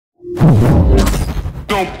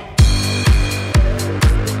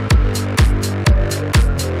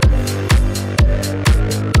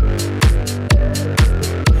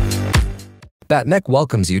BattMech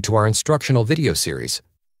welcomes you to our instructional video series.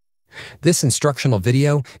 This instructional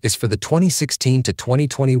video is for the 2016 to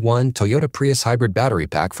 2021 Toyota Prius hybrid battery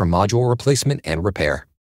pack for module replacement and repair.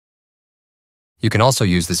 You can also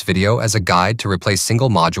use this video as a guide to replace single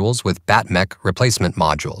modules with BattMech replacement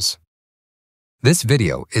modules. This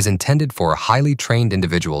video is intended for highly trained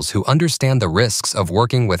individuals who understand the risks of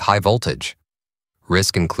working with high voltage.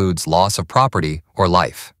 Risk includes loss of property or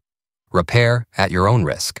life. Repair at your own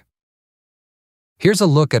risk. Here's a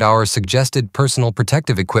look at our suggested personal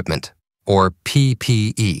protective equipment, or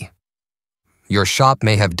PPE. Your shop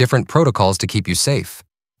may have different protocols to keep you safe.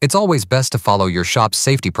 It's always best to follow your shop's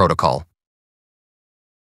safety protocol.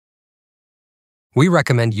 We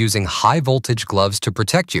recommend using high-voltage gloves to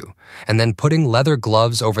protect you, and then putting leather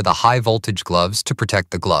gloves over the high-voltage gloves to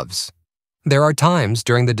protect the gloves. There are times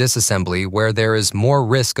during the disassembly where there is more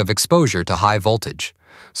risk of exposure to high voltage,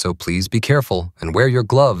 so please be careful and wear your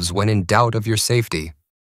gloves when in doubt of your safety.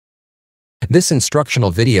 This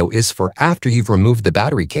instructional video is for after you've removed the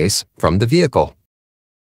battery case from the vehicle.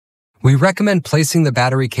 We recommend placing the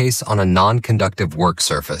battery case on a non-conductive work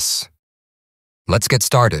surface. Let's get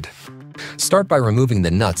started. Start by removing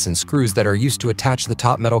the nuts and screws that are used to attach the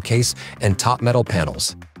top metal case and top metal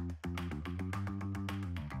panels.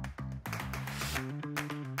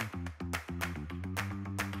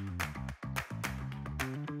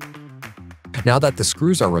 Now that the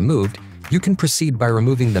screws are removed, you can proceed by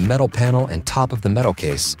removing the metal panel and top of the metal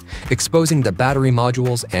case, exposing the battery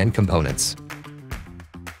modules and components.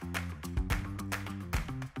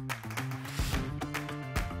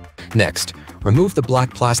 Next, remove the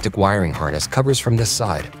black plastic wiring harness covers from this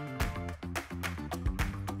side.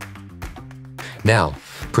 Now,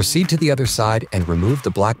 proceed to the other side and remove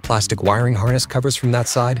the black plastic wiring harness covers from that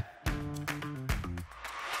side.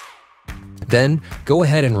 Then, go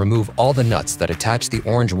ahead and remove all the nuts that attach the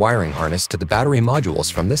orange wiring harness to the battery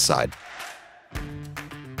modules from this side.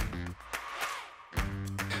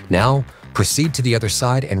 Now, proceed to the other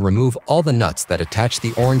side and remove all the nuts that attach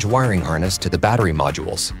the orange wiring harness to the battery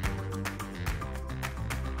modules.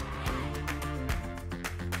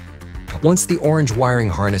 Once the orange wiring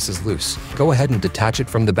harness is loose, go ahead and detach it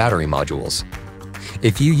from the battery modules.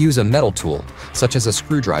 If you use a metal tool, such as a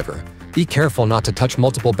screwdriver, be careful not to touch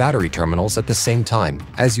multiple battery terminals at the same time,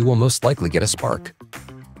 as you will most likely get a spark.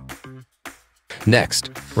 Next,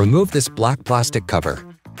 remove this black plastic cover.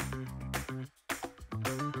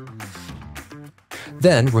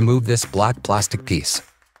 Then remove this black plastic piece.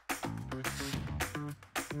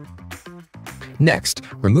 Next,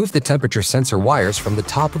 remove the temperature sensor wires from the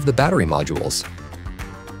top of the battery modules.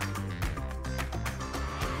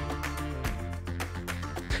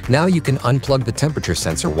 Now you can unplug the temperature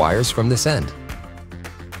sensor wires from this end.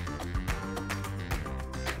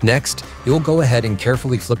 Next, you'll go ahead and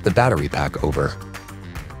carefully flip the battery pack over.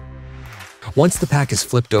 Once the pack is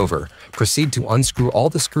flipped over, proceed to unscrew all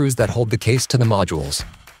the screws that hold the case to the modules.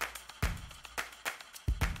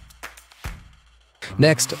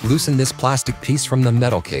 Next, loosen this plastic piece from the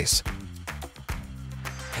metal case.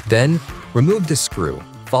 Then, remove this screw,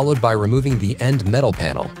 followed by removing the end metal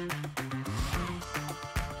panel.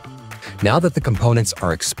 Now that the components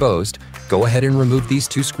are exposed, go ahead and remove these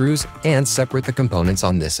two screws and separate the components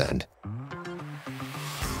on this end.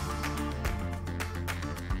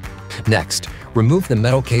 Next, remove the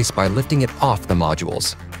metal case by lifting it off the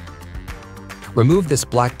modules. Remove this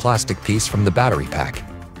black plastic piece from the battery pack.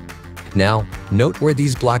 Now, note where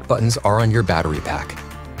these black buttons are on your battery pack.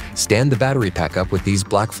 Stand the battery pack up with these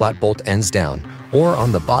black flat bolt ends down, or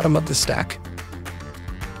on the bottom of the stack.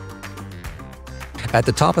 At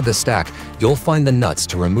the top of the stack, you'll find the nuts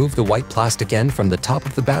to remove the white plastic end from the top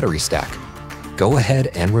of the battery stack. Go ahead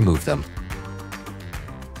and remove them.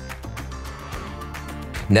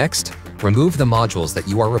 Next, remove the modules that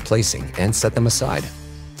you are replacing and set them aside.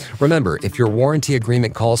 Remember, if your warranty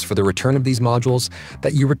agreement calls for the return of these modules,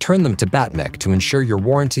 that you return them to BattMech to ensure your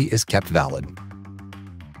warranty is kept valid.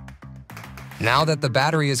 Now that the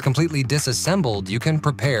battery is completely disassembled, you can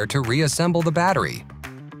prepare to reassemble the battery.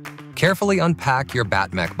 Carefully unpack your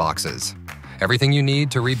BattMech boxes. Everything you need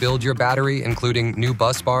to rebuild your battery, including new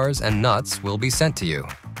bus bars and nuts, will be sent to you.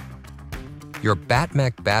 Your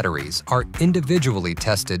BattMech batteries are individually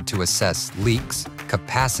tested to assess leaks,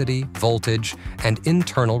 capacity, voltage, and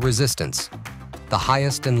internal resistance. The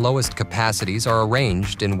highest and lowest capacities are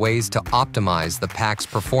arranged in ways to optimize the pack's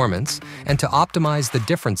performance and to optimize the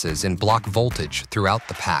differences in block voltage throughout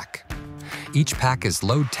the pack. Each pack is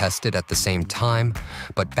load tested at the same time,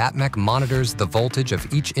 but BattMech monitors the voltage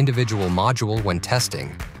of each individual module when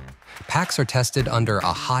testing. Packs are tested under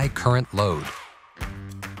a high current load.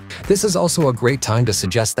 This is also a great time to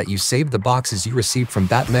suggest that you save the boxes you received from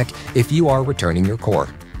BattMech if you are returning your core.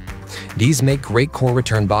 These make great core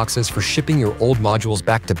return boxes for shipping your old modules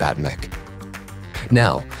back to BattMech.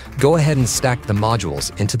 Now, go ahead and stack the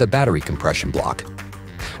modules into the battery compression block.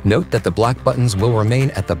 Note that the black buttons will remain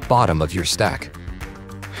at the bottom of your stack.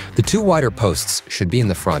 The two wider posts should be in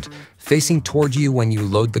the front, facing toward you when you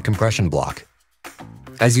load the compression block.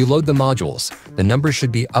 As you load the modules, the numbers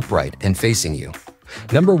should be upright and facing you.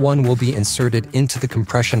 Number 1 will be inserted into the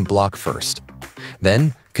compression block first.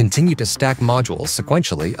 Then, continue to stack modules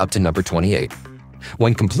sequentially up to number 28.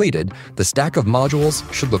 When completed, the stack of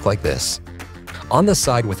modules should look like this. On the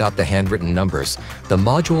side without the handwritten numbers, the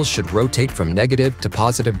modules should rotate from negative to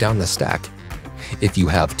positive down the stack. If you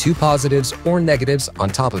have two positives or negatives on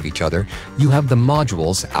top of each other, you have the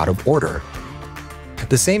modules out of order.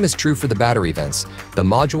 The same is true for the battery vents. The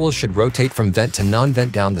modules should rotate from vent to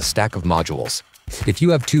non-vent down the stack of modules. If you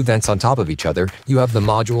have two vents on top of each other, you have the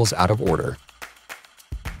modules out of order.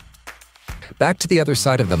 Back to the other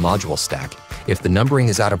side of the module stack. If the numbering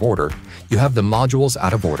is out of order, you have the modules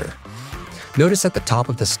out of order. Notice at the top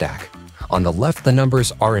of the stack. On the left, the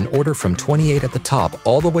numbers are in order from 28 at the top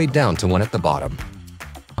all the way down to 1 at the bottom.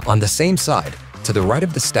 On the same side, to the right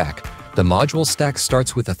of the stack, the module stack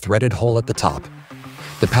starts with a threaded hole at the top.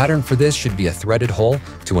 The pattern for this should be a threaded hole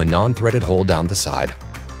to a non-threaded hole down the side.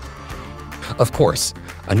 Of course,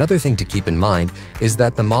 another thing to keep in mind is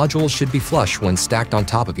that the modules should be flush when stacked on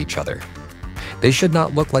top of each other. They should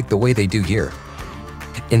not look like the way they do here.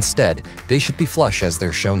 Instead, they should be flush as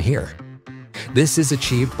they're shown here. This is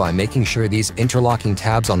achieved by making sure these interlocking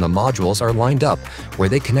tabs on the modules are lined up where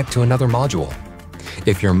they connect to another module.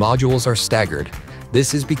 If your modules are staggered,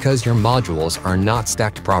 this is because your modules are not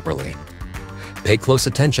stacked properly. Pay close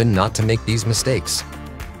attention not to make these mistakes.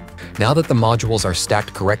 Now that the modules are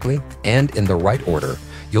stacked correctly and in the right order,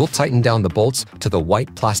 you'll tighten down the bolts to the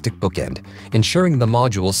white plastic bookend, ensuring the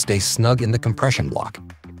modules stay snug in the compression block.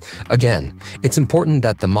 Again, it's important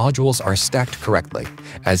that the modules are stacked correctly,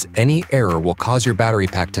 as any error will cause your battery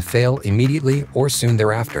pack to fail immediately or soon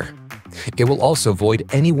thereafter. It will also void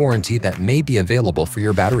any warranty that may be available for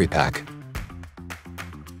your battery pack.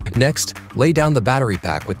 Next, lay down the battery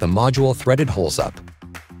pack with the module threaded holes up.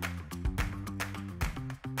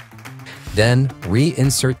 Then,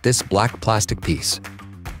 reinsert this black plastic piece.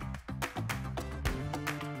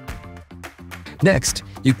 Next,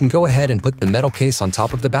 you can go ahead and put the metal case on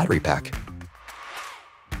top of the battery pack.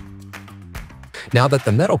 Now that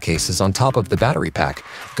the metal case is on top of the battery pack,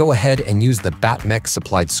 go ahead and use the BattMech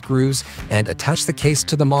supplied screws and attach the case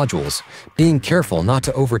to the modules, being careful not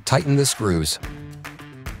to over-tighten the screws.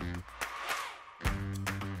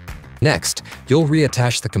 Next, you'll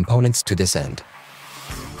reattach the components to this end.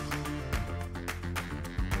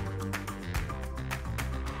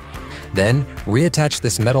 Then, reattach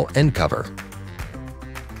this metal end cover.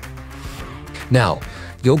 Now,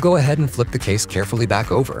 you'll go ahead and flip the case carefully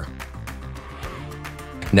back over.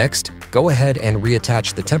 Next, go ahead and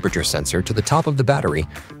reattach the temperature sensor to the top of the battery,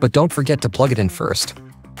 but don't forget to plug it in first.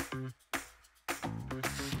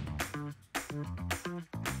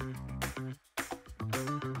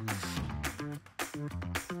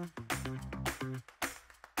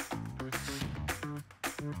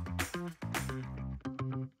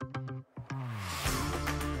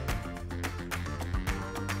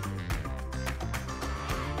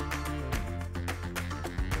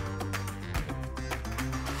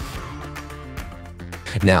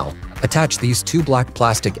 Now, attach these two black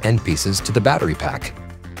plastic end pieces to the battery pack.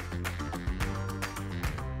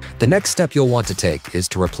 The next step you'll want to take is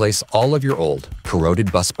to replace all of your old,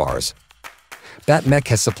 corroded bus bars. BattMech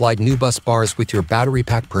has supplied new bus bars with your battery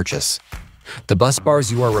pack purchase. The bus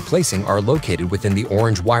bars you are replacing are located within the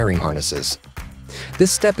orange wiring harnesses.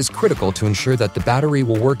 This step is critical to ensure that the battery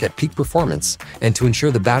will work at peak performance and to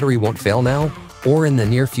ensure the battery won't fail now or in the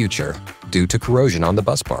near future due to corrosion on the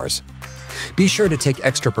bus bars. Be sure to take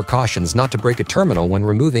extra precautions not to break a terminal when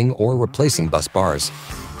removing or replacing bus bars.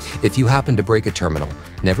 If you happen to break a terminal,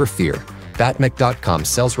 never fear. BattMech.com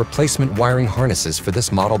sells replacement wiring harnesses for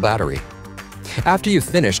this model battery. After you've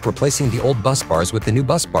finished replacing the old bus bars with the new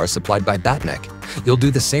bus bars supplied by BattMech, you'll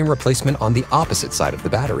do the same replacement on the opposite side of the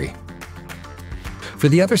battery. For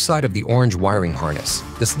the other side of the orange wiring harness,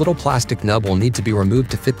 this little plastic nub will need to be removed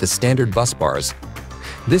to fit the standard bus bars.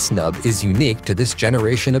 This nub is unique to this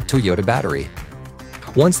generation of Toyota battery.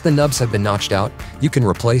 Once the nubs have been notched out, you can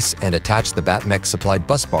replace and attach the BattMech supplied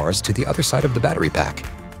bus bars to the other side of the battery pack.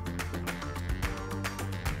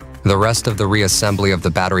 The rest of the reassembly of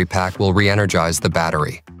the battery pack will re-energize the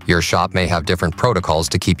battery. Your shop may have different protocols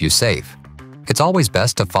to keep you safe. It's always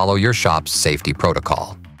best to follow your shop's safety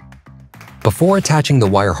protocol. Before attaching the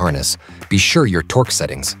wire harness, be sure your torque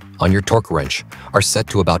settings on your torque wrench are set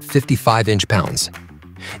to about 55 inch-pounds.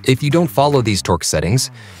 If you don't follow these torque settings,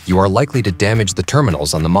 you are likely to damage the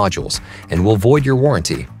terminals on the modules and will void your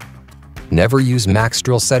warranty. Never use max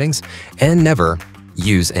drill settings and never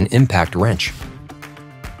use an impact wrench.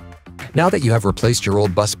 Now that you have replaced your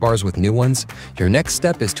old bus bars with new ones, your next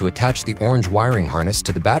step is to attach the orange wiring harness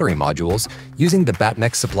to the battery modules using the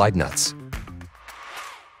BattMech supplied nuts.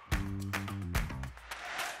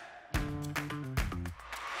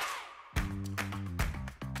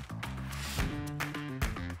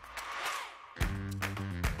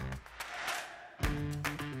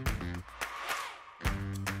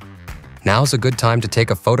 Now's a good time to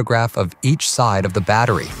take a photograph of each side of the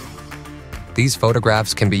battery. These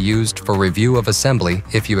photographs can be used for review of assembly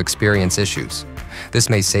if you experience issues. This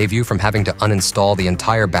may save you from having to uninstall the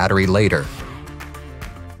entire battery later.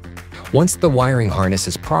 Once the wiring harness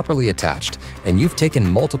is properly attached and you've taken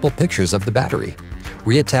multiple pictures of the battery,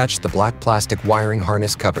 reattach the black plastic wiring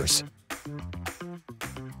harness covers.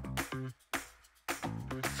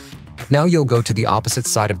 Now you'll go to the opposite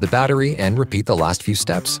side of the battery and repeat the last few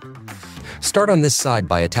steps. Start on this side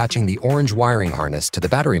by attaching the orange wiring harness to the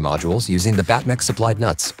battery modules using the BattMech supplied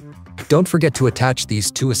nuts. Don't forget to attach these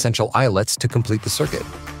two essential eyelets to complete the circuit.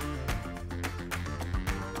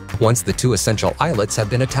 Once the two essential eyelets have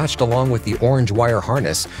been attached along with the orange wire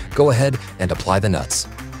harness, go ahead and apply the nuts.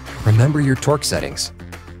 Remember your torque settings.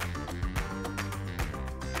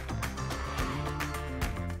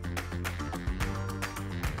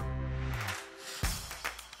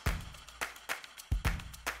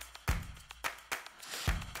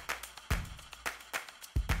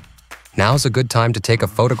 Now's a good time to take a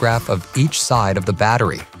photograph of each side of the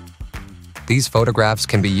battery. These photographs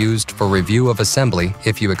can be used for review of assembly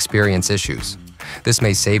if you experience issues. This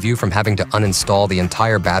may save you from having to uninstall the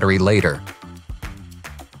entire battery later.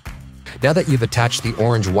 Now that you've attached the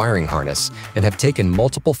orange wiring harness and have taken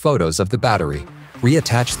multiple photos of the battery,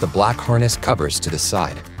 reattach the black harness covers to the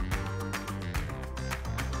side.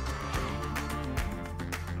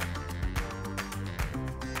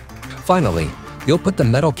 Finally, you'll put the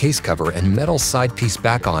metal case cover and metal side piece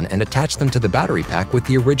back on and attach them to the battery pack with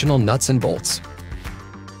the original nuts and bolts.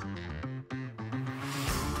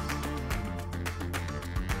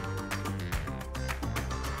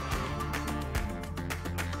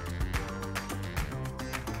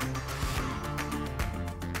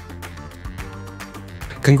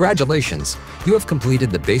 Congratulations! You have completed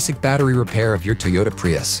the basic battery repair of your Toyota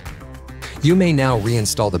Prius. You may now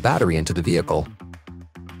reinstall the battery into the vehicle.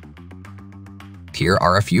 Here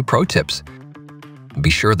are a few pro tips.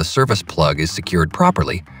 Be sure the service plug is secured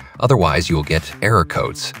properly, otherwise you'll get error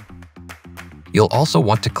codes. You'll also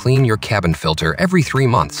want to clean your cabin filter every 3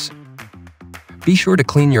 months. Be sure to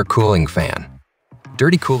clean your cooling fan.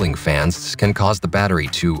 Dirty cooling fans can cause the battery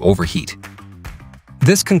to overheat.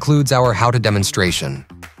 This concludes our how-to demonstration.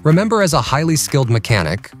 Remember, as a highly skilled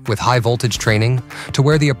mechanic with high voltage training, to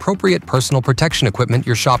wear the appropriate personal protection equipment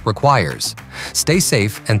your shop requires. Stay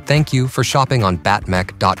safe and thank you for shopping on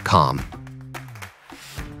BattMech.com.